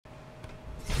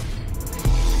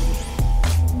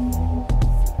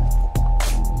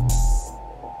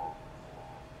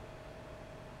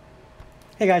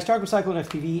Hey guys, Tarek with Cyclone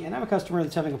FPV, and I'm a customer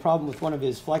that's having a problem with one of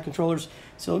his flight controllers.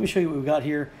 So let me show you what we've got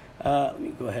here. Let me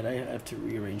go ahead, I have to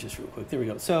rearrange this real quick. There we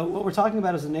go. So what we're talking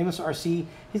about is the NamelessRC.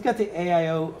 He's got the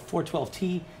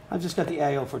AIO412T. I've just got the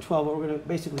AIO412, but we're going to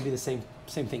basically be the same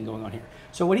thing going on here.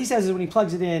 So what he says is when he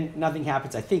plugs it in, nothing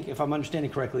happens. I think, if I'm understanding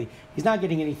correctly, he's not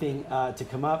getting anything to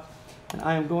come up. And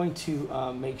I am going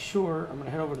to make sure, I'm going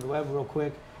to head over to the web real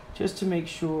quick, just to make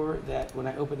sure that when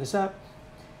I open this up,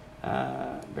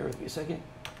 bear with me a second.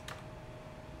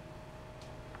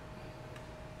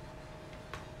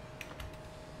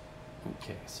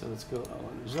 Okay, so let's go all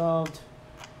unresolved.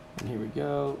 And here we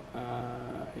go.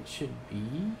 It should be,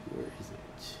 where is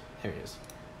it? There it is.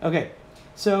 Okay,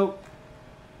 so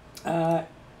I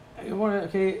want to,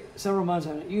 okay, several months I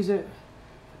haven't used it.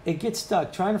 It gets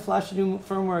stuck. Trying to flash the new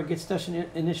firmware, it gets stuck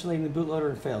initially in the bootloader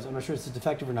and fails. I'm not sure if it's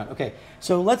defective or not. Okay,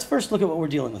 so let's first look at what we're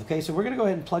dealing with. Okay, so we're going to go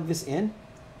ahead and plug this in.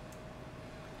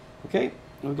 Okay,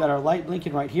 and we've got our light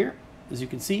blinking right here, as you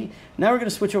can see. Now we're going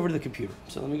to switch over to the computer.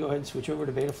 So let me go ahead and switch over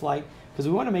to BetaFlight, because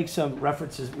we want to make some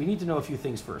references. We need to know a few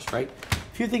things first, right? A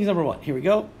few things. Number one, here we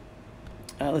go.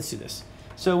 Let's do this.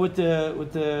 So with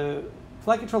the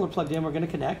flight controller plugged in, we're going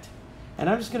to connect. And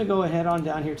I'm just going to go ahead on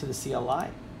down here to the CLI. All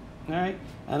right,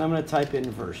 and I'm going to type in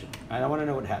version. I want to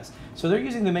know what it has. So they're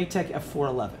using the Matek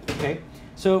F411. Okay,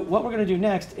 so what we're going to do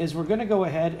next is we're going to go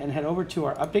ahead and head over to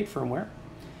our update firmware,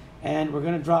 and we're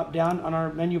going to drop down on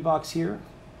our menu box here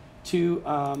to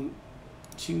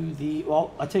the,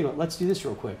 well, I'll tell you what, let's do this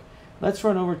real quick. Let's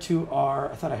run over to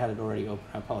our, I thought I had it already open,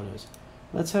 I apologize.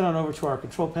 Let's head on over to our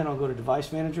control panel, go to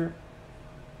device manager.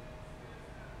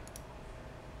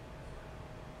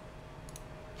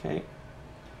 Okay.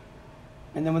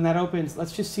 And then when that opens,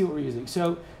 let's just see what we're using.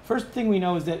 So first thing we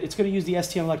know is that it's going to use the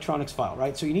STM electronics file,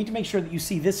 right? So you need to make sure that you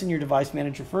see this in your device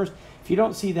manager first. If you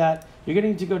don't see that, you're going to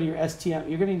need to go to your STM,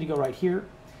 you're going to need to go right here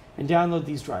and download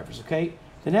these drivers, okay?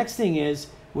 The next thing is,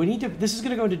 we need to, this is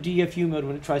going to go into DFU mode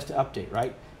when it tries to update,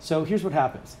 right? So here's what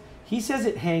happens. He says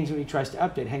it hangs when he tries to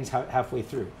update, hangs halfway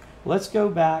through. Let's go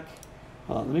back,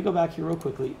 hold on, let me go back here real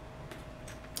quickly.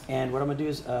 And what I'm going to do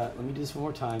is, let me do this one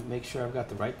more time, make sure I've got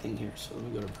the right thing here. So let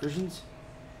me go to versions.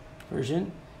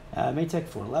 Version, Matek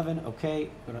 411, okay,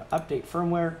 I'm going to update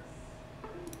firmware,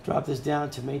 drop this down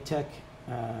to Matek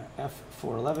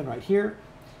F411 right here,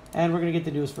 and we're going to get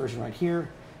the newest version right here,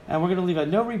 and we're going to leave a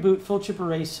no reboot, full chip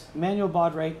erase, manual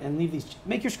baud rate, and leave these,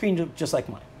 make your screen look just like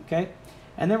mine, okay,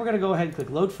 and then we're going to go ahead and click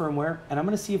load firmware, and I'm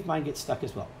going to see if mine gets stuck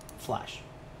as well, flash,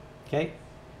 okay.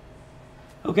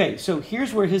 Okay, so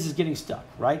here's where his is getting stuck,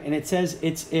 right? And it says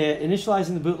it's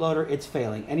initializing the bootloader, it's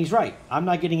failing. And he's right. I'm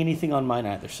not getting anything on mine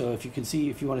either. So if you can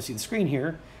see, if you want to see the screen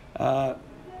here,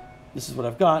 this is what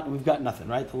I've got, and we've got nothing,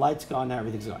 right? The light's gone, now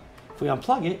everything's gone. If we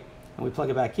unplug it, and we plug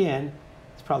it back in,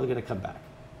 it's probably going to come back,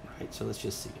 right? So let's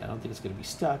just see. I don't think it's going to be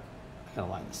stuck. I got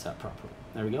to line this up properly.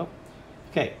 There we go.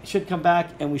 Okay, it should come back,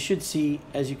 and we should see,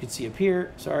 as you can see up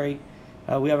here, sorry,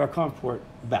 we have our COM port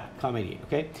back, COM88,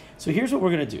 okay? So here's what we're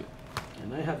going to do.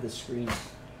 And I have the screen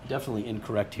definitely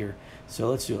incorrect here,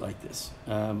 so let's do it like this.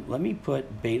 Let me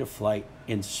put BetaFlight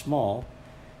in small,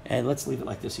 and let's leave it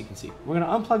like this so you can see. We're going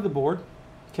to unplug the board,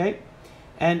 okay?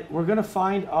 And we're going to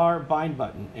find our bind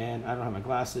button. And I don't have my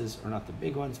glasses, or not the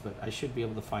big ones, but I should be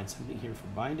able to find something here for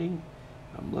binding.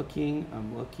 I'm looking,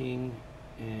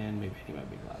 and maybe I need my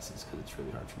big glasses because it's really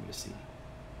hard for me to see.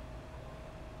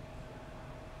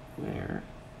 Where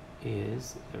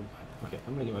is their bind? Okay,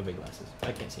 I'm going to get my big glasses.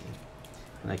 I can't see anything.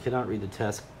 And I cannot read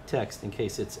the text in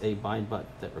case it's a bind button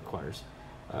that requires,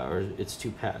 or it's two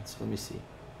pads. Let me see.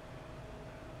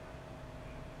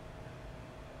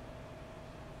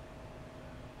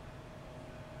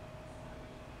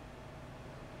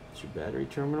 It's your battery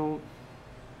terminal.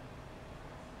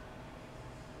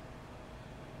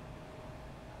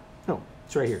 No,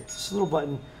 it's right here. It's this little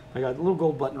button. I got a little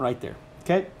gold button right there.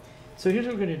 Okay? So here's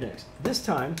what we're going to do next. This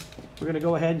time, we're going to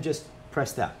go ahead and just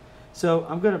press that. So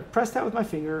I'm going to press that with my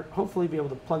finger, hopefully be able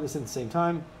to plug this in at the same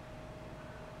time.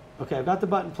 Okay, I've got the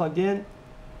button plugged in,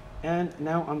 and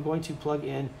now I'm going to plug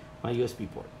in my USB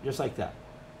port, just like that.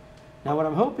 Now what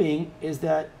I'm hoping is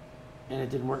that, and it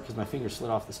didn't work because my finger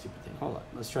slid off the stupid thing. Hold on,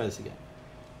 let's try this again.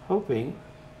 Hoping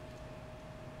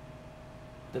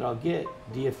that I'll get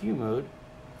DFU mode.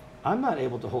 I'm not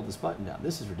able to hold this button down.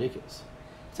 This is ridiculous.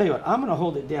 I'll tell you what, I'm going to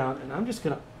hold it down, and I'm just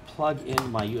going to plug in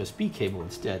my USB cable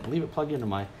instead and leave it plugged into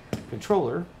my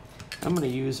controller. I'm going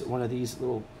to use one of these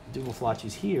little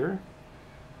dooflachis here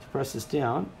to press this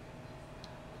down.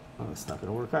 Oh, it's not going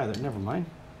to work either. Never mind.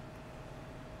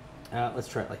 Let's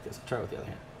try it like this. I'll try it with the other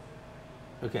hand.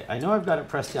 Okay, I know I've got it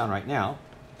pressed down right now,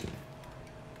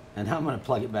 and now I'm going to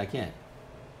plug it back in.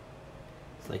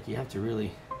 It's like you have to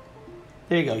really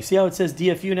There you go. You see how it says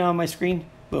DFU now on my screen?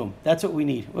 Boom. That's what we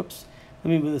need. Whoops.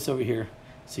 Let me move this over here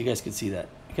so you guys can see that.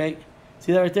 Okay?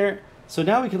 See that right there? So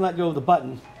now we can let go of the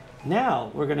button.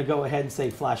 Now we're going to go ahead and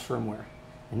say flash firmware.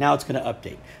 And now it's going to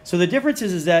update. So the difference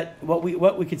is that what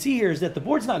we can see here is that the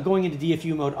board's not going into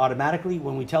DFU mode automatically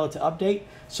when we tell it to update.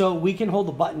 So we can hold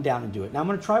the button down and do it. Now I'm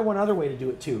going to try one other way to do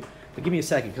it too. But give me a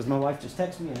second because my wife just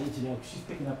texted me. I need to know if she's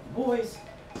picking up the boys.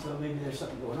 So maybe there's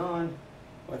something going on.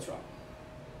 What's wrong?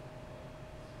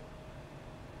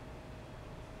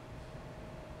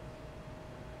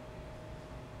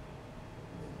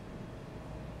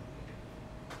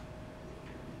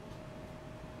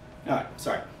 All right,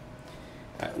 sorry. All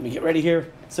right, let me get ready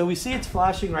here. So we see it's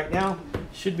flashing right now.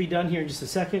 Should be done here in just a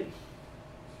second.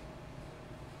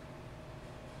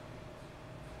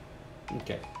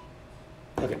 Okay.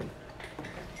 Okay.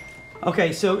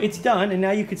 Okay, so it's done, and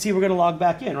now you can see we're going to log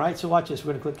back in, right? So watch this.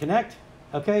 We're going to click connect,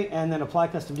 okay, and then apply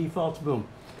custom defaults. Boom.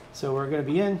 So we're going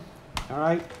to be in, all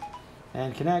right,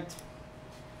 and connect,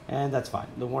 and that's fine.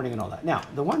 The warning and all that. Now,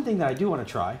 the one thing that I do want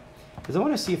to try is I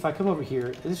want to see if I come over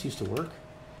here. This used to work.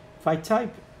 If I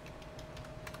type,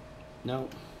 no,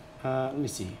 let me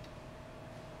see.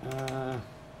 Wait,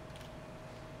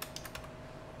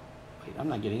 I'm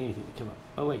not getting anything to come up.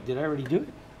 Oh wait, did I already do it?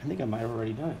 I think I might have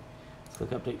already done it. Let's click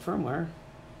update firmware.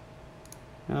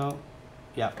 No,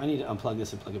 yeah, I need to unplug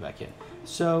this and plug it back in.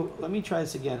 So let me try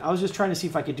this again. I was just trying to see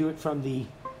if I could do it from the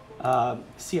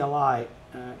CLI.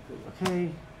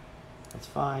 Okay, that's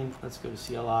fine. Let's go to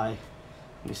CLI. Let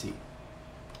me see.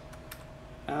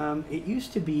 It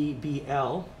used to be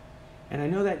BL, and I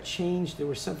know that changed. There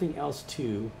was something else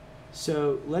too.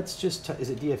 So let's just, is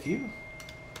it DFU?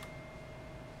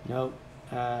 No,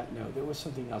 no, there was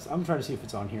something else. I'm trying to see if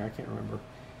it's on here. I can't remember.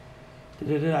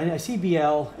 I see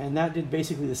BL, and that did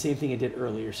basically the same thing it did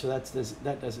earlier. So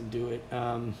that doesn't do it.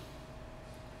 I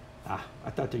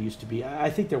thought there used to be. I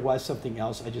think there was something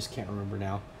else. I just can't remember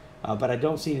now. But I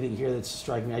don't see anything here that's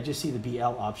striking me. I just see the BL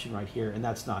option right here, and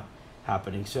that's not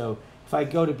happening. So if I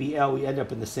go to BL, we end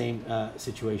up in the same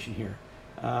situation here.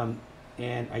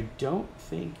 And I don't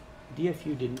think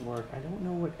DFU didn't work. I don't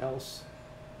know what else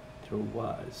there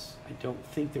was. I don't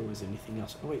think there was anything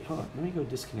else. Oh, wait, hold on. Let me go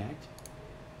disconnect.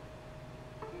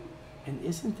 And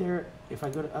isn't there, if I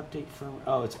go to update firmware,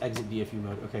 oh, it's exit DFU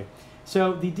mode. Okay.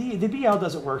 So the BL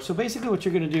doesn't work. So basically what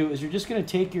you're going to do is you're just going to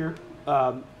take your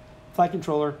flight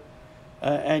controller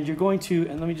and you're going to,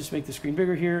 and let me just make the screen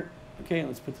bigger here. Okay,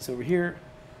 let's put this over here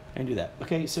and do that.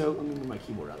 Okay, so let me move my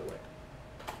keyboard out of the way.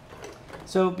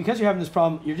 So because you're having this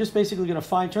problem, you're just basically going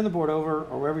to turn the board over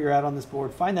or wherever you're at on this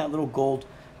board, find that little gold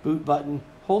boot button,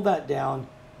 hold that down,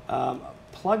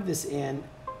 plug this in,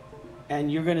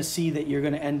 and you're going to see that you're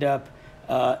going to end up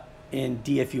in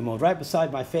DFU mode right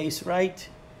beside my face, right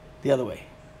the other way.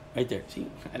 Right there. See,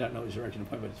 I don't know his direction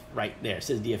point, but it's right there. It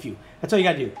says DFU. That's all you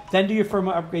got to do. Then do your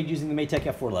firmware upgrade using the Maytech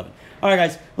F411. All right,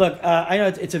 guys. Look, I know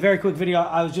it's a very quick video.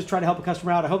 I was just trying to help a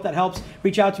customer out. I hope that helps.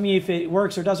 Reach out to me if it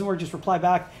works or doesn't work. Just reply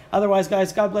back. Otherwise,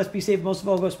 guys, God bless. Be safe. Most of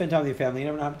all, go spend time with your family. You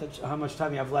never know how much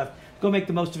time you have left. Go make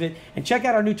the most of it. And check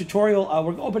out our new tutorial.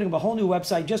 We're opening up a whole new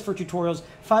website just for tutorials,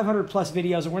 500 plus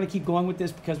videos. And we're going to keep going with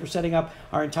this because we're setting up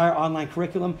our entire online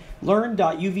curriculum.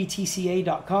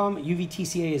 Learn.uvtca.com.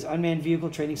 UVTCA is Unmanned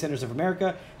Vehicle Training Centers of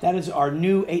America. That is our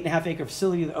new 8.5-acre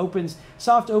facility that opens,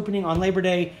 soft opening on Labor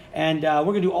Day. And we're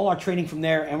going to do all our training from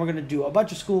there. And we're going to do a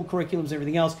bunch of school curriculums and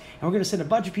everything else. And we're going to send a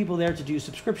bunch of people there to do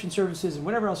subscription services and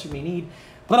whatever else you may need.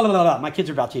 Blah, blah, blah, blah. My kids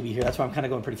are about to be here. That's why I'm kind of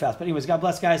going pretty fast. But anyways, God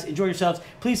bless, guys. Enjoy yourselves.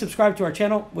 Please subscribe to our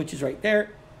channel, which is right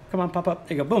there. Come on, pop up.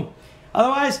 There you go. Boom.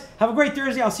 Otherwise, have a great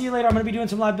Thursday. I'll see you later. I'm going to be doing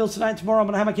some live builds tonight and tomorrow. I'm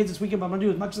going to have my kids this weekend, but I'm going to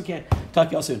do as much as I can. Talk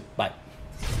to y'all soon. Bye.